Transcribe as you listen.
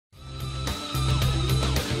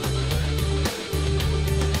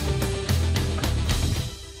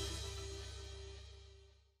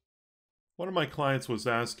One of my clients was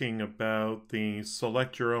asking about the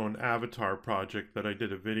select your own avatar project that I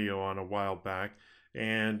did a video on a while back,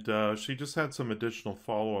 and she just had some additional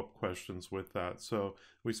follow-up questions with that. So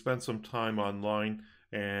we spent some time online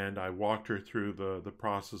and I walked her through the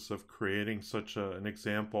process of creating such an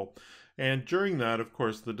example. And during that, of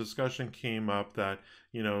course, the discussion came up that,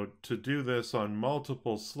 to do this on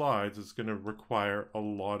multiple slides is going to require a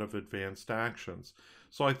lot of advanced actions.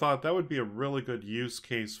 So I thought that would be a really good use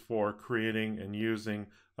case for creating and using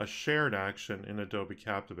a shared action in Adobe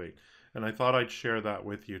Captivate. And I thought I'd share that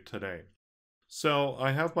with you today. So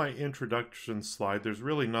I have my introduction slide. There's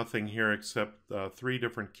really nothing here except 3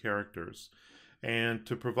 different characters. And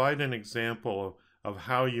to provide an example of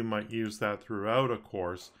how you might use that throughout a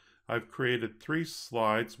course, I've created 3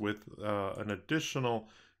 slides with an additional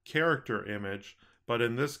character image. But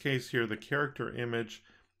in this case here, the character image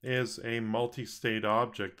is a multi-state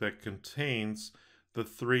object that contains the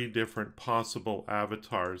 3 different possible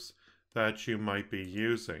avatars that you might be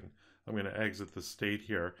using. I'm going to exit the state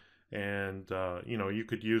here, and you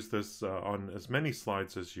could use this on as many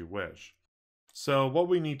slides as you wish. So what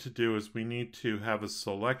we need to do is we need to have a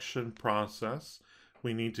selection process.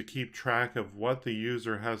 We need to keep track of what the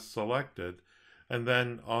user has selected, and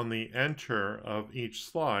then on the enter of each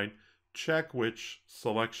slide, check which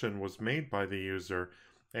selection was made by the user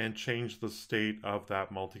and change the state of that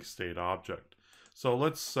multi-state object. So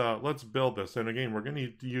let's build this. And again, we're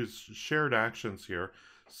going to use shared actions here.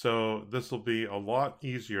 So this will be a lot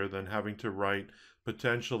easier than having to write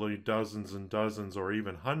potentially dozens and dozens or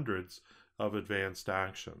even hundreds of advanced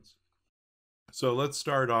actions. So let's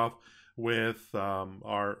start off with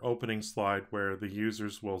our opening slide where the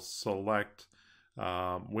users will select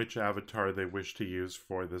which avatar they wish to use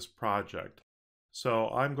for this project. So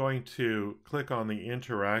I'm going to click on the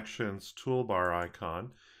Interactions toolbar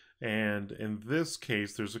icon, and in this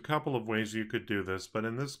case there's a couple of ways you could do this, but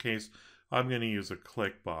in this case I'm going to use a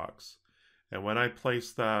click box. And when I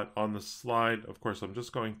place that on the slide, of course I'm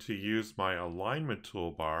just going to use my alignment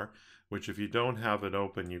toolbar, which if you don't have it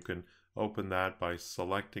open, you can open that by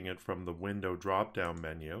selecting it from the window drop-down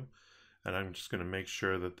menu. And I'm just going to make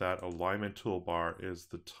sure that that alignment toolbar is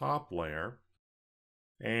the top layer.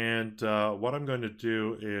 And what I'm going to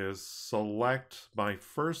do is select my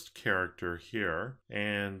first character here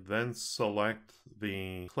and then select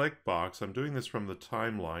the click box. I'm doing this from the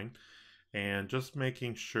timeline and just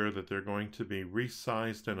making sure that they're going to be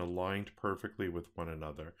resized and aligned perfectly with one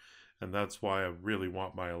another. And that's why I really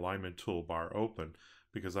want my alignment toolbar open,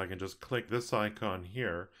 because I can just click this icon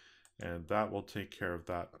here and that will take care of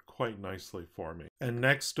that quite nicely for me. And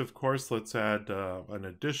next, of course, let's add an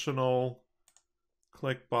additional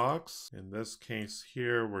click box. In this case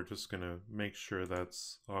here, we're just going to make sure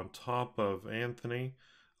that's on top of Anthony.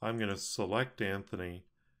 I'm going to select Anthony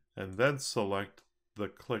and then select the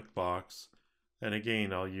click box. And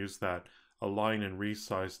again, I'll use that align and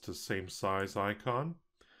resize to same size icon.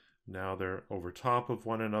 Now they're over top of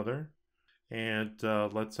one another. And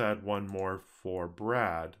let's add one more for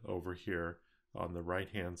Brad over here on the right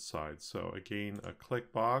hand side. So again, a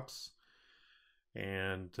click box.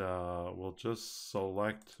 And we'll just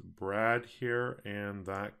select Brad here and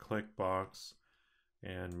that click box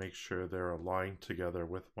and make sure they're aligned together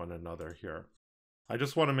with one another here. I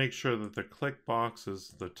just want to make sure that the click box is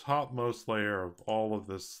the topmost layer of all of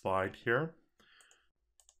this slide here.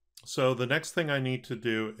 So the next thing I need to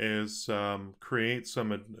do is create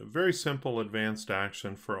some very simple advanced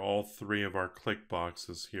action for all 3 of our click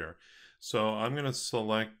boxes here. So I'm going to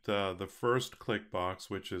select the first click box,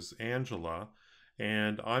 which is Angela.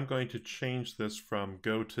 And I'm going to change this from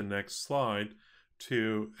go to next slide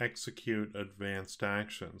to execute advanced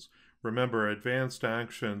actions. Remember, advanced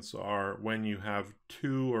actions are when you have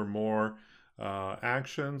 2 or more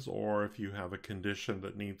actions, or if you have a condition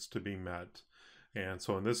that needs to be met. And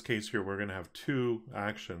so in this case here, we're going to have 2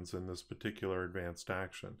 actions in this particular advanced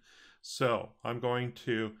action. So I'm going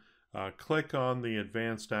to click on the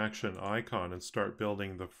advanced action icon and start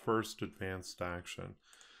building the first advanced action.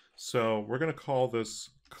 So we're going to call this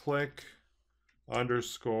click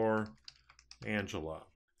underscore Angela.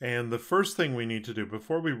 And the first thing we need to do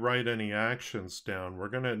before we write any actions down, we're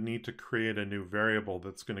going to need to create a new variable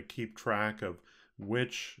that's going to keep track of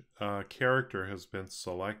which character has been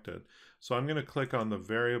selected. So I'm going to click on the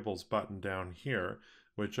variables button down here,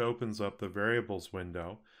 which opens up the variables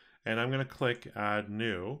window. And I'm going to click add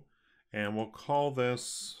new, and we'll call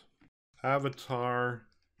this avatar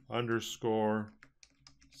underscore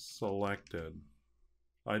selected.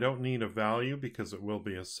 I don't need a value because it will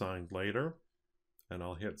be assigned later, and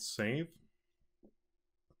I'll hit save.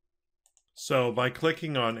 So by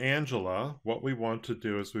clicking on Angela, what we want to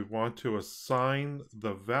do is we want to assign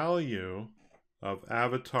the value of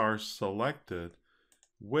avatar selected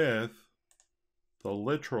with the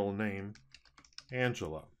literal name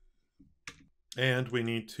Angela. And we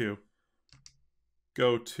need to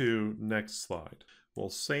go to next slide. We'll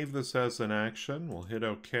save this as an action, we'll hit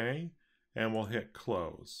OK, and we'll hit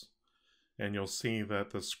close. And you'll see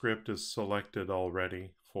that the script is selected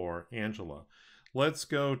already for Angela. Let's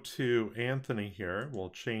go to Anthony here. We'll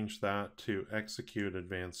change that to execute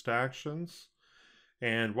advanced actions.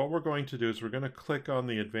 And what we're going to do is we're going to click on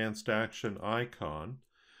the advanced action icon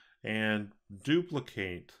and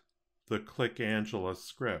duplicate the Click Angela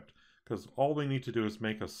script, because all we need to do is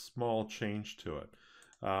make a small change to it.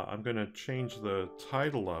 I'm going to change the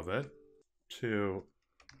title of it to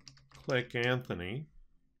Click Anthony,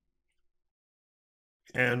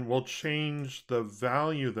 and we'll change the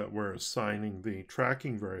value that we're assigning the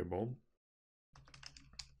tracking variable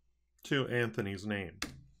to Anthony's name.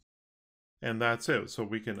 And that's it. So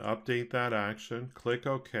we can update that action, click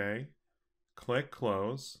OK, click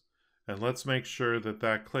close, and let's make sure that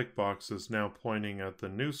that click box is now pointing at the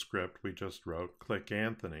new script we just wrote, Click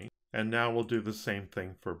Anthony. And now we'll do the same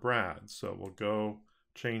thing for Brad. So we'll go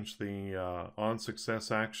change the on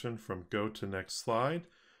success action from go to next slide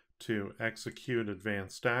to execute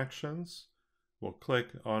advanced actions. We'll click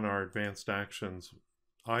on our advanced actions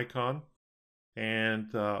icon, and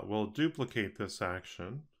we'll duplicate this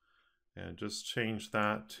action and just change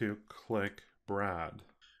that to click Brad.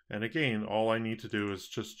 And again, all I need to do is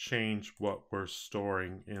just change what we're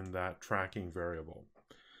storing in that tracking variable.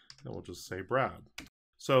 And we'll just say Brad.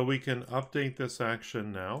 So we can update this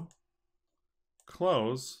action now,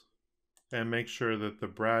 close, and make sure that the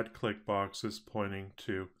Brad click box is pointing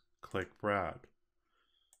to click Brad.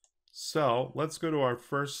 So let's go to our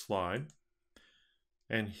first slide.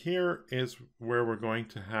 And here is where we're going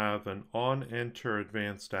to have an on enter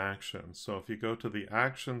advanced action. So if you go to the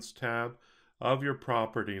Actions tab of your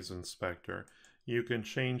Properties Inspector, you can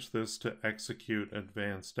change this to execute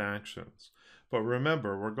advanced actions. But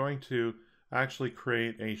remember, we're going to actually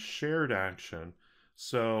create a shared action.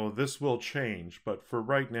 So this will change, but for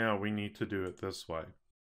right now, we need to do it this way.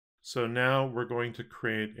 So now we're going to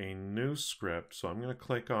create a new script. So I'm going to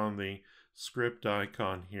click on the script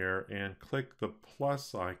icon here and click the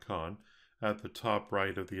plus icon at the top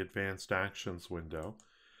right of the advanced actions window.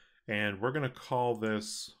 And we're going to call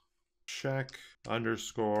this check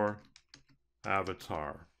underscore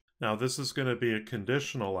avatar. Now this is going to be a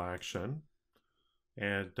conditional action,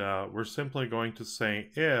 and we're simply going to say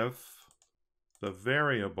if the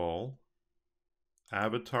variable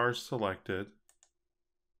avatar selected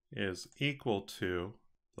is equal to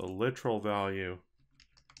the literal value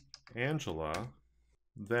Angela,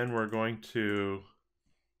 then we're going to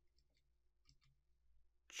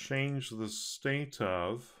change the state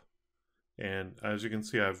of, and as you can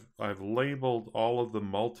see, I've labeled all of the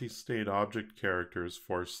multi-state object characters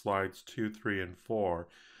for slides 2, 3, and 4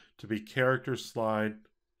 to be character slide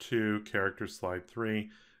 2, character slide 3,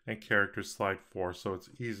 and character slide 4, so it's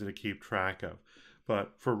easy to keep track of.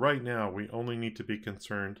 But for right now, we only need to be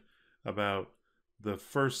concerned about the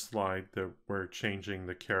first slide that we're changing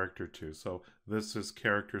the character to. So this is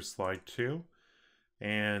character slide 2.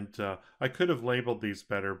 And I could have labeled these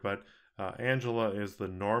better, but Angela is the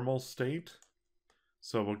normal state.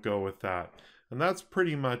 So we'll go with that. And that's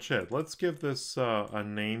pretty much it. Let's give this a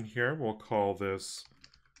name here. We'll call this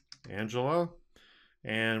Angela.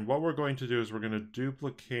 And what we're going to do is we're going to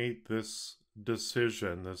duplicate this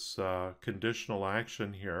decision, this conditional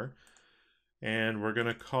action here. And we're going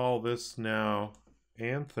to call this now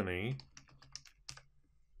Anthony.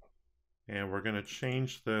 And we're going to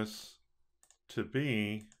change this to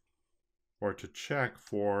be, or to check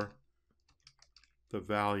for the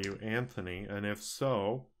value Anthony. And if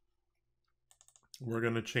so, we're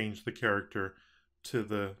going to change the character to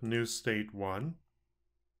the new state 1.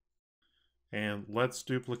 And let's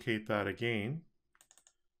duplicate that again.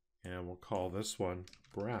 And we'll call this one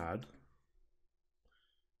Brad.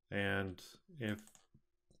 And if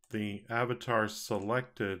the avatar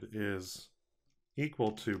selected is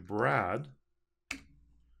equal to Brad,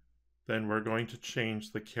 then we're going to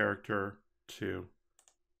change the character to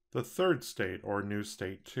the third state, or new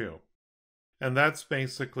state 2. And that's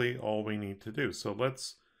basically all we need to do. So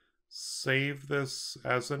let's save this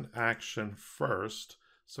as an action first,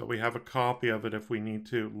 so we have a copy of it if we need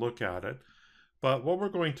to look at it. But what we're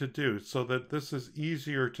going to do, so that this is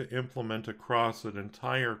easier to implement across an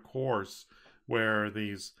entire course where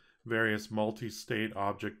these various multi-state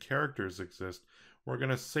object characters exist, we're going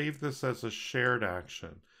to save this as a shared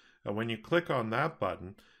action. And when you click on that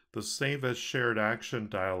button, the Save as Shared Action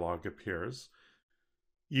dialog appears.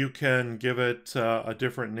 You can give it a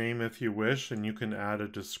different name if you wish, and you can add a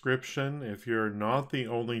description. If you're not the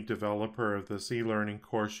only developer of this e-learning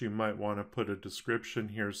course, you might want to put a description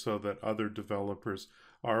here so that other developers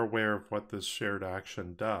are aware of what this shared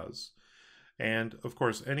action does. And of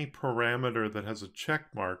course, any parameter that has a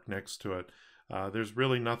check mark next to it, there's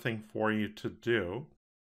really nothing for you to do.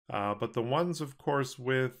 But the ones, of course,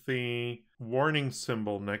 with the warning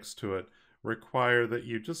symbol next to it require that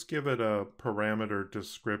you just give it a parameter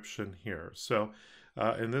description here. So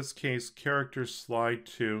in this case, character slide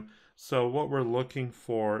 2. So what we're looking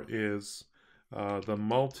for is the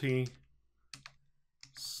multi-state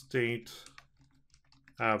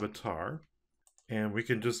avatar. And we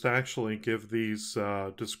can just actually give these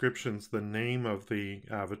descriptions the name of the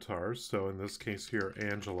avatars. So in this case here,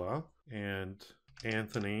 Angela and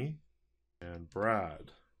Anthony and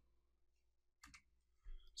Brad.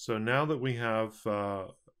 So now that we have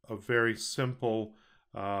a very simple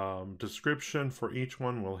description for each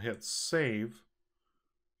one, we'll hit Save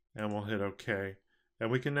and we'll hit OK.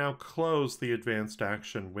 And we can now close the advanced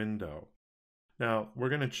action window. Now we're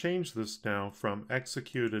going to change this now from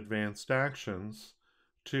Execute Advanced Actions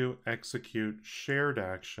to Execute Shared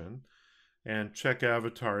Action. And Check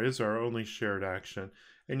Avatar is our only shared action.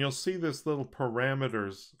 And you'll see this little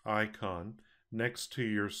parameters icon next to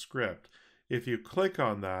your script. If you click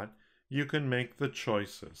on that, you can make the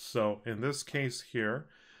choices. So in this case here,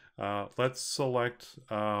 let's select,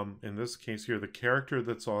 in this case here, the character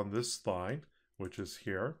that's on this slide, which is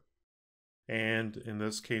here. And in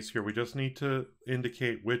this case here, we just need to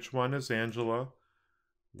indicate which one is Angela,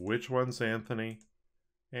 which one's Anthony,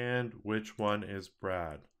 and which one is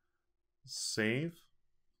Brad. Save,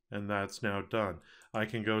 and that's now done. I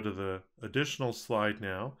can go to the additional slide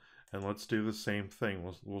now, and let's do the same thing.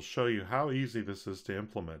 We'll show you how easy this is to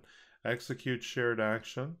implement. Execute shared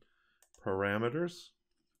action, parameters.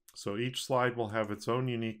 So each slide will have its own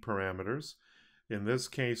unique parameters. In this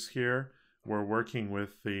case here, we're working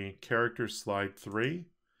with the character slide 3,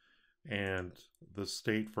 and the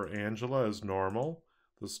state for Angela is normal.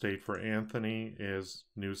 The state for Anthony is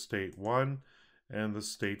new state 1, and the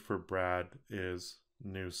state for Brad is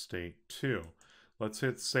new state 2. Let's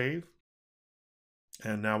hit Save.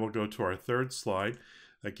 And now we'll go to our third slide.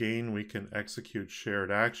 Again, we can execute shared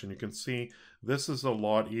action. You can see this is a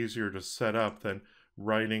lot easier to set up than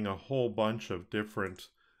writing a whole bunch of different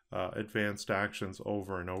advanced actions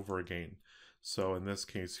over and over again. So in this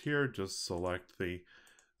case here, just select the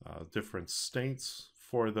different states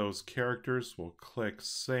for those characters. We'll click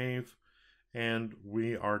Save, and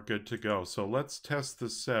we are good to go. So let's test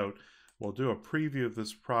this out. We'll do a preview of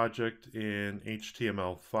this project in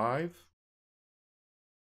HTML5.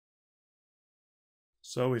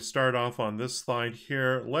 So we start off on this slide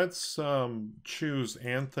here. Let's choose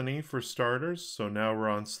Anthony for starters. So now we're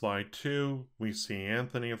on slide 2. We see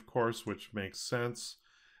Anthony, of course, which makes sense.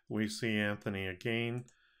 We see Anthony again,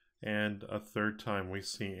 and a third time we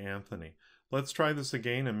see Anthony. Let's try this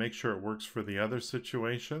again and make sure it works for the other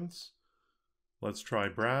situations. Let's try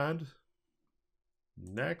Brad.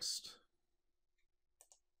 Next.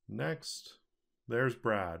 Next. There's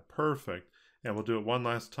Brad. Perfect. And we'll do it one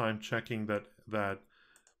last time, checking that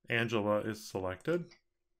Angela is selected.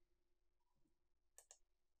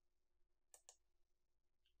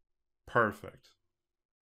 Perfect.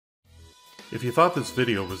 If you thought this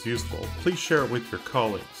video was useful, please share it with your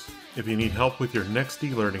colleagues. If you need help with your next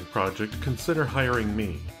e-learning project, consider hiring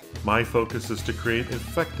me. My focus is to create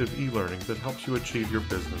effective e-learning that helps you achieve your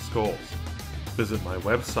business goals. Visit my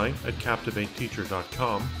website at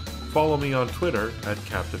captivateteacher.com, follow me on Twitter at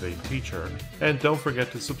CaptivateTeacher, and don't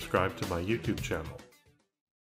forget to subscribe to my YouTube channel.